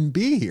wouldn't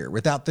be here,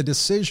 without the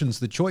decisions,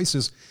 the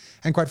choices,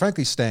 and quite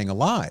frankly, staying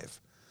alive.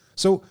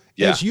 So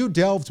as you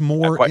delved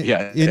more quite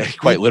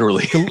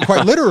literally.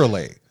 Quite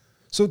literally.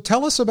 So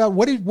tell us about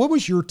what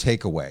was your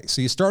takeaway?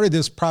 So you started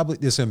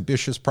this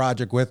ambitious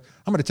project with,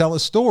 I'm going to tell a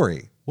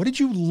story. What did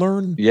you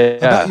learn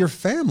about your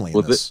family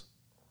in this?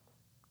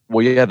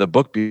 The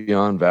book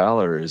Beyond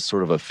Valor is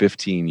sort of a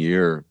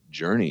 15-year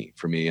journey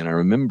for me. And I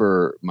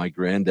remember my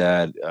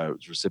granddad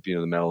was recipient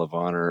of the Medal of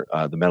Honor.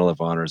 The Medal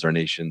of Honor is our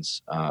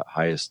nation's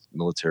highest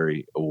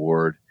military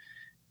award.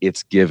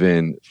 It's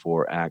given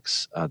for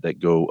acts that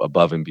go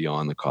above and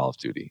beyond the call of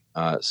duty.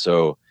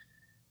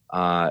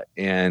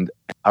 And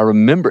I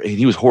remember, and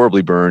he was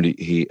horribly burned.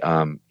 He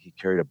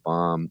carried a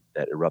bomb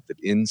that erupted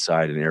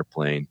inside an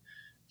airplane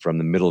from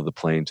the middle of the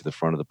plane to the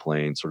front of the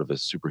plane, sort of a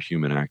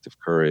superhuman act of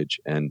courage,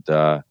 and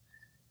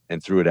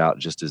threw it out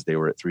just as they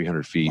were at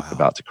 300 feet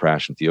about to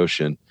crash into the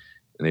ocean,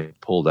 and they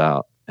pulled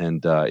out.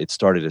 And it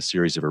started a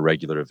series of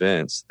irregular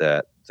events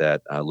that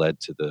led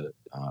to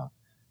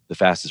the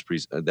fastest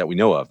that we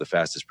know of, the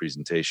fastest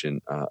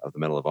presentation of the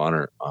Medal of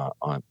Honor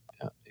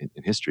in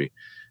history,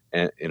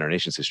 and in our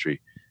nation's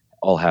history.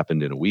 All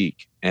happened in a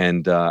week.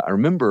 And I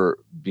remember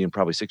being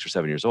probably 6 or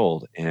 7 years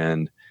old,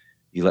 and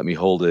he let me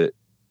hold it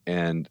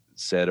and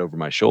said over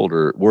my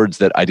shoulder words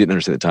that I didn't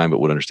understand at the time, but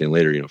would understand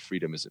later,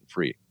 freedom isn't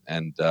free.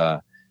 And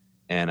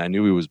I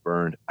knew he was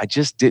burned. I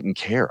just didn't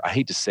care. I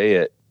hate to say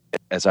it.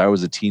 As I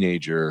was a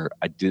teenager,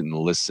 I didn't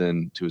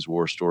listen to his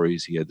war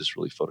stories. He had this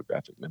really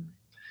photographic memory.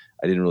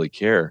 I didn't really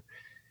care.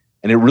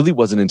 And it really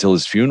wasn't until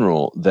his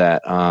funeral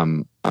that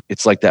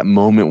it's like that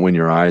moment when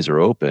your eyes are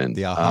open.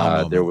 The aha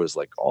moment. There was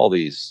like all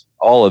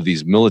of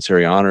these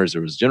military honors.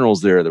 There was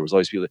generals there. There was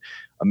always people.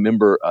 A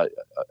member, a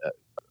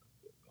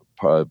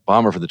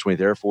bomber for the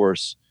 20th Air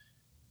Force.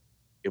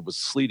 It was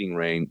sleeting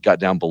rain. Got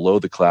down below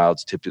the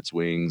clouds, tipped its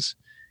wings,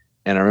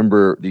 and I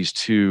remember these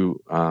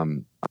two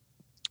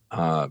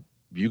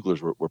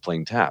buglers were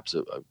playing taps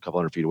a couple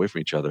hundred feet away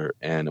from each other,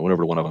 and I went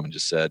over to one of them and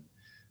just said,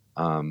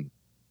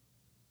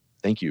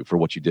 thank you for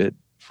what you did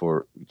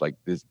for like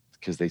this,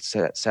 because they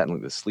sat in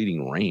like the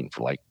sleeting rain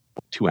for like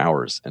 2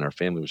 hours, and our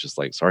family was just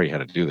like, sorry you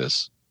had to do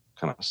this,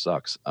 kind of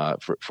sucks.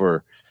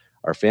 For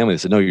our family, they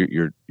said, no,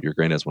 your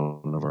granddad's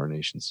one of our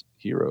nation's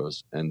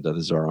heroes, and this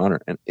is our honor.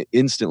 And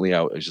instantly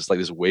I was just like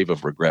this wave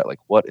of regret, like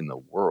what in the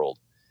world?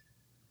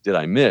 did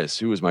I miss?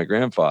 Who was my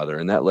grandfather?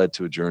 And that led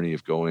to a journey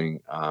of going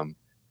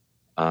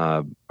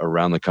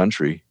around the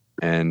country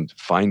and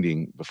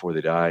finding, before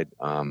they died,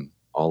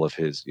 all of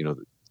his,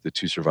 the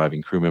two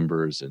surviving crew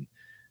members and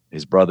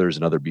his brothers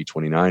and other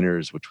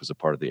B-29ers, which was a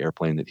part of the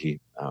airplane that he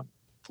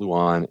flew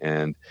on,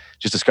 and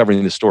just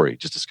discovering a story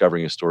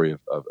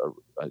of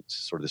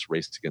sort of this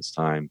race against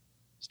time,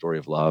 story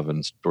of love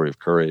and story of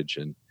courage.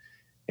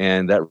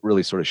 And that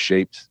really sort of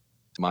shaped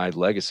my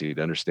legacy,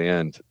 to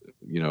understand,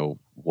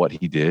 what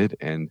he did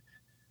and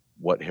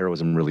what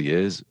heroism really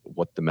is,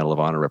 what the Medal of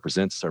Honor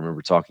represents. So I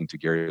remember talking to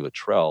Gary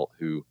Luttrell,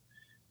 who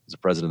was the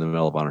president of the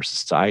Medal of Honor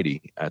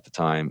Society at the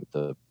time,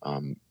 the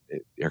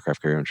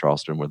aircraft carrier in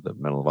Charleston, where the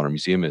Medal of Honor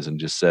Museum is, and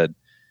just said,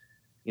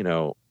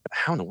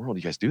 how in the world do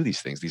you guys do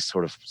these things, these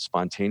sort of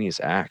spontaneous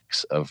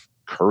acts of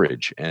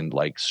courage and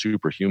like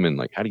superhuman,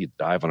 like how do you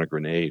dive on a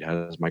grenade? How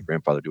does my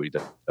grandfather do what he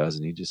does?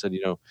 And he just said,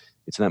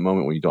 it's in that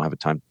moment when you don't have a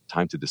time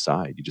to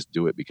decide. You just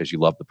do it because you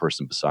love the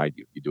person beside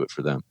you. You do it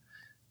for them.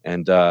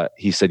 And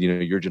he said,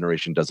 your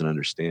generation doesn't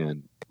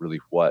understand really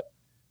what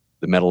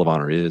the Medal of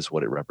Honor is,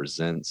 what it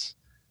represents,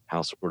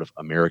 how sort of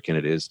American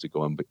it is to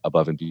go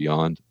above and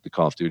beyond the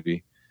call of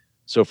duty.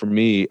 So for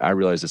me, I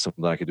realized that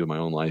something that I could do in my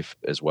own life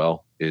as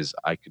well is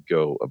I could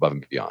go above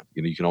and beyond.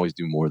 You can always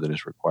do more than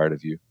is required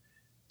of you.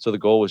 So the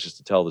goal was just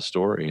to tell the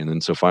story. And then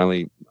so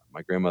finally,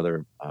 my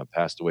grandmother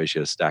passed away. She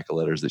had a stack of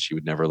letters that she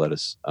would never let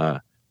us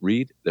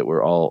read, that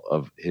were all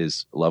of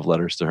his love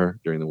letters to her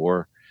during the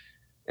war.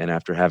 And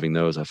after having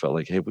those, I felt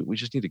like, hey, we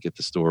just need to get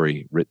the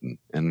story written,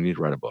 and we need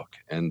to write a book,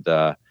 and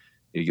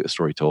you get the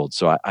story told.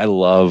 So I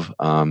love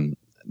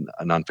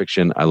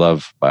nonfiction. I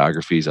love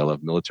biographies. I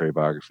love military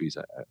biographies.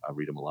 I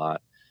read them a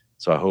lot.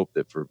 So I hope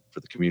that for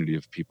the community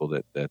of people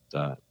that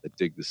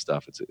dig this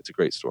stuff, it's a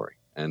great story,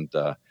 and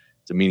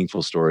it's a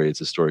meaningful story.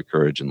 It's a story of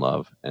courage and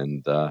love,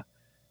 and I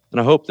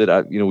hope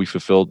that we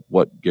fulfilled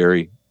what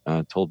Gary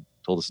told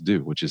us to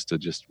do, which is to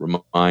just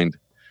remind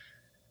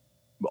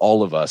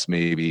all of us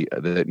maybe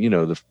that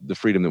the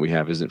freedom that we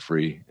have isn't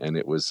free, and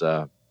it was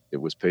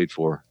paid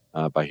for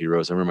by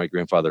heroes. I remember my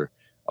grandfather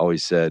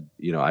always said,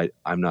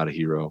 I'm not a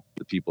hero.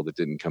 The people that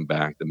didn't come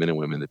back, the men and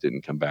women that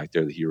didn't come back,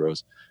 they're the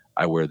heroes.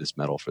 I wear this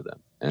medal for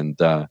them.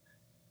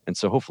 And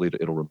so hopefully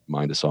it'll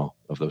remind us all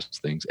of those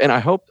things. And I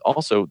hope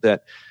also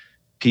that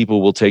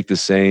people will take the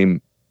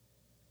same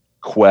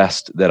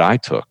quest that I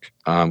took,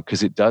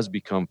 because it does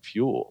become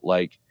fuel.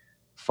 Like,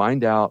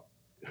 find out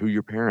who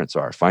your parents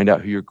are, find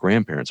out who your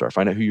grandparents are,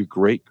 find out who your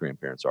great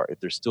grandparents are. If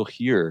they're still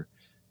here,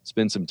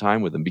 spend some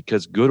time with them,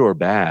 because good or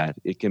bad,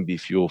 it can be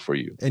fuel for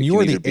you. And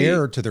you're the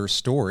heir to their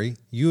story.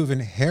 You've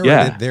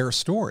inherited their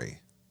story.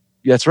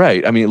 That's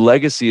right. I mean,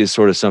 legacy is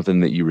sort of something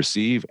that you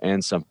receive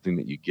and something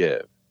that you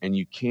give. And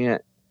you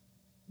can't,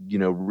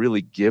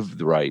 really give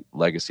the right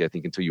legacy, I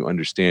think, until you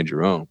understand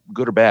your own,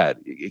 good or bad.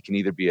 It can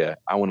either be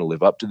I want to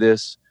live up to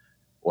this,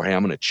 or, hey,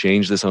 I'm going to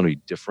change this, I want to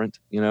be different,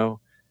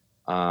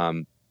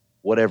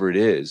 whatever it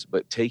is.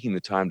 But taking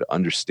the time to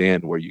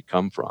understand where you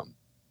come from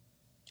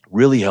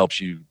really helps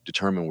you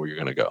determine where you're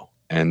going to go.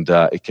 And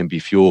it can be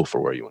fuel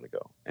for where you want to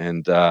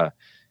go.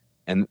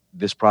 And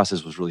this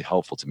process was really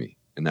helpful to me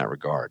in that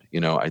regard.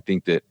 I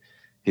think that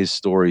his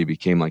story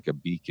became like a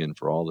beacon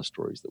for all the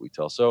stories that we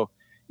tell. So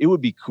it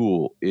would be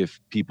cool if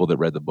people that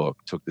read the book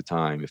took the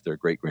time, if their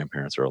great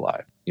grandparents are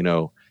alive.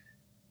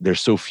 There's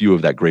so few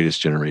of that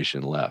greatest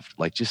generation left.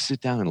 Like, just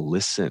sit down and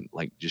listen.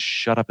 Like, just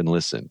shut up and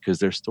listen, because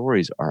their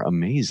stories are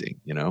amazing,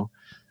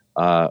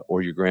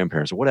 or your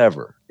grandparents or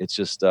whatever. It's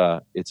just,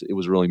 it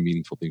was a really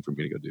meaningful thing for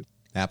me to go do.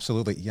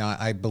 Absolutely. Yeah,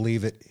 I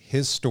believe it.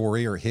 His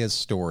story, or his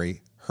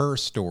story, her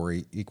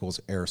story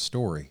equals our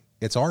story.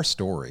 It's our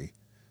story.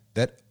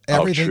 That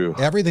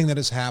everything that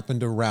has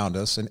happened around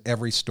us, and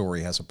every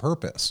story has a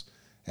purpose,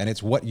 and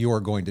it's what you're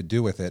going to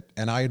do with it.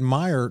 And I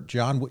admire,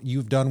 John, what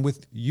you've done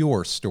with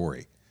your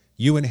story.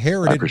 You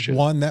inherited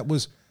one that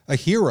was a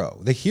hero,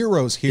 the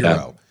hero's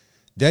hero. Yeah.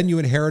 Then you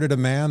inherited a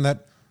man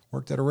that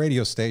worked at a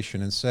radio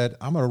station and said,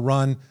 I'm going to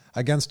run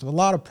against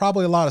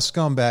probably a lot of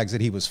scumbags that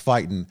he was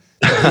fighting,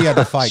 that he had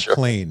to fight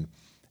clean.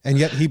 And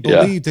yet he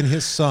believed in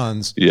his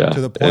sons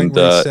to the point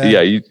where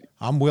he said,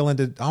 I'm willing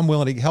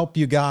to help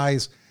you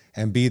guys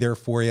and be there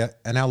for you.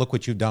 And now look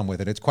what you've done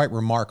with it. It's quite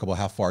remarkable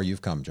how far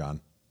you've come,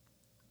 John.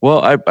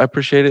 Well, I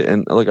appreciate it.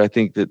 And look, I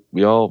think that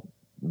we all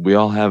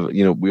have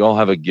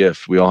a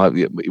gift. We all have,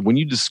 when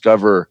you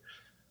discover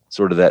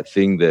sort of that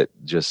thing that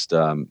just,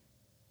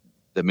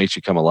 that makes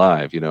you come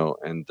alive,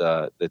 and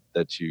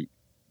that you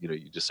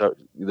just start,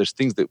 there's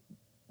things that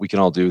we can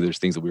all do. There's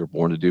things that we were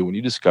born to do. When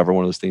you discover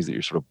one of those things that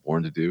you're sort of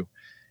born to do,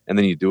 and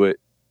then you do it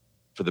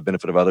for the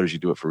benefit of others, you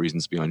do it for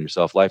reasons beyond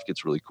yourself, life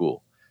gets really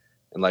cool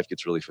and life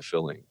gets really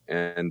fulfilling.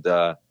 And,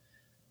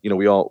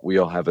 we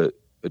all have a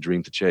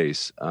dream to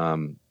chase.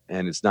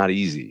 And it's not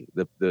easy.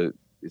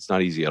 It's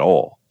not easy at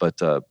all, but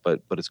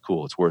it's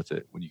cool. It's worth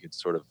it when you can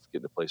sort of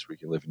get in a place where you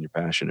can live in your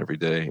passion every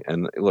day.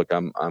 And look,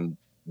 I'm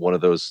one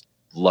of those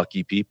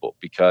lucky people,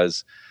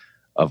 because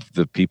of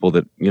the people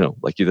that,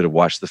 like you, that have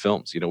watched the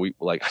films.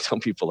 I tell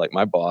people, like,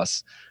 my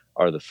boss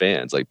are the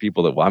fans, like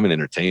people that, I'm an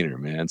entertainer,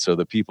 man. So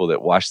the people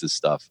that watch this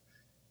stuff,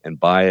 and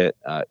buy it.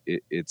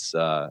 It's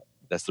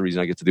that's the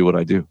reason I get to do what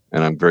I do,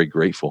 and I'm very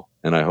grateful.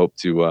 And I hope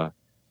to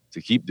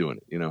keep doing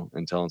it,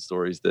 and telling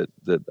stories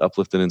that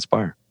uplift and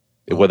inspire,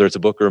 whether it's a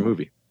book or a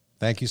movie.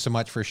 Thank you so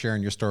much for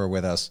sharing your story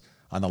with us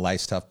on the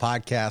Life's Tough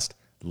podcast.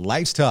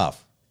 Life's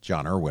Tough.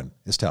 John Irwin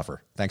is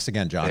tougher. Thanks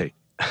again, John.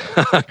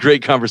 Hey.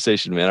 Great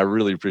conversation, man. I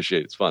really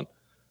appreciate it. It's fun.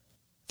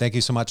 Thank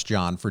you so much,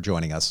 John, for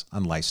joining us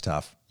on Life's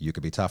Tough. You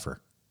could be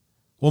tougher.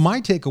 Well,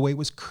 my takeaway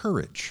was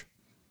courage.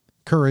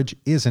 Courage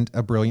isn't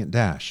a brilliant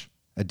dash,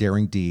 a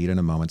daring deed in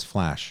a moment's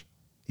flash.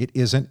 It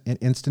isn't an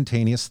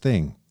instantaneous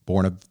thing,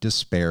 born of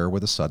despair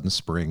with a sudden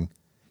spring.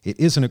 It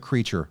isn't a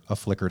creature of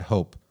flickered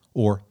hope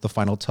or the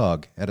final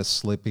tug at a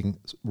slipping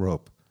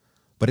rope.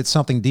 But it's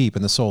something deep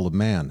in the soul of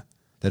man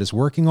that is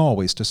working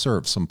always to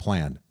serve some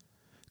plan.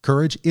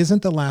 Courage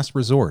isn't the last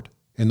resort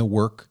in the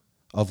work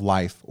of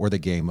life or the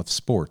game of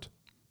sport.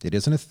 It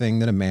isn't a thing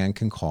that a man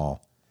can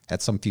call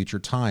at some future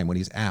time when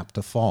he's apt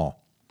to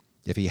fall.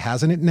 If he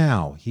hasn't it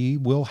now, he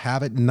will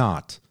have it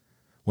not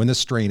when the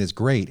strain is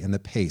great and the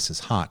pace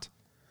is hot.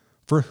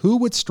 For who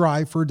would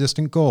strive for a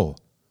distant goal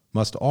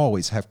must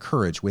always have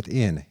courage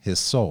within his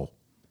soul.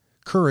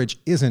 Courage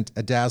isn't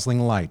a dazzling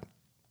light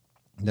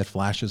that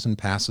flashes and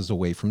passes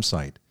away from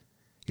sight.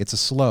 It's a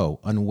slow,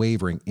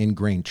 unwavering,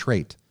 ingrained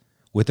trait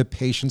with the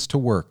patience to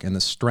work and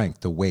the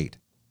strength to wait.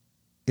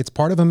 It's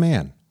part of a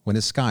man when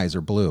his skies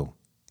are blue.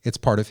 It's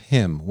part of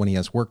him when he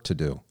has work to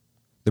do.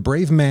 The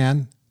brave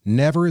man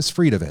never is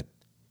freed of it.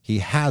 He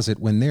has it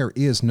when there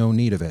is no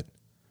need of it.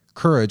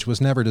 Courage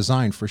was never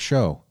designed for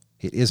show.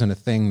 It isn't a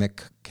thing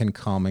that can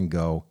come and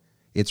go.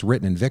 It's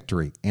written in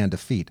victory and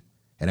defeat,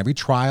 and every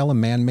trial a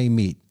man may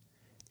meet.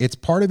 It's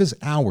part of his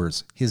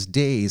hours, his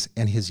days,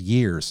 and his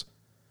years,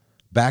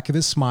 back of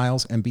his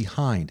smiles and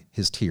behind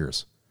his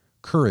tears.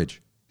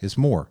 Courage is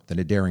more than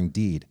a daring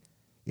deed.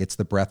 It's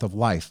the breath of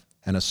life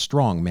and a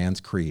strong man's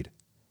creed.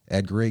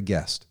 Edgar A.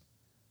 Guest.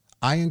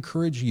 I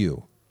encourage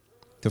you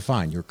to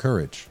find your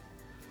courage,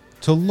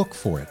 to look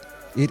for it.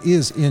 It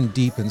is in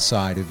deep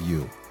inside of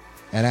you.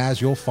 And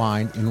as you'll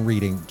find in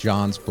reading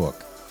John's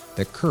book,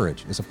 that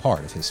courage is a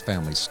part of his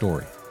family's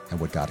story and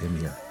what got him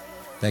here.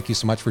 Thank you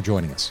so much for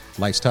joining us.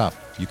 Life's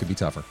tough. You could be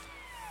tougher.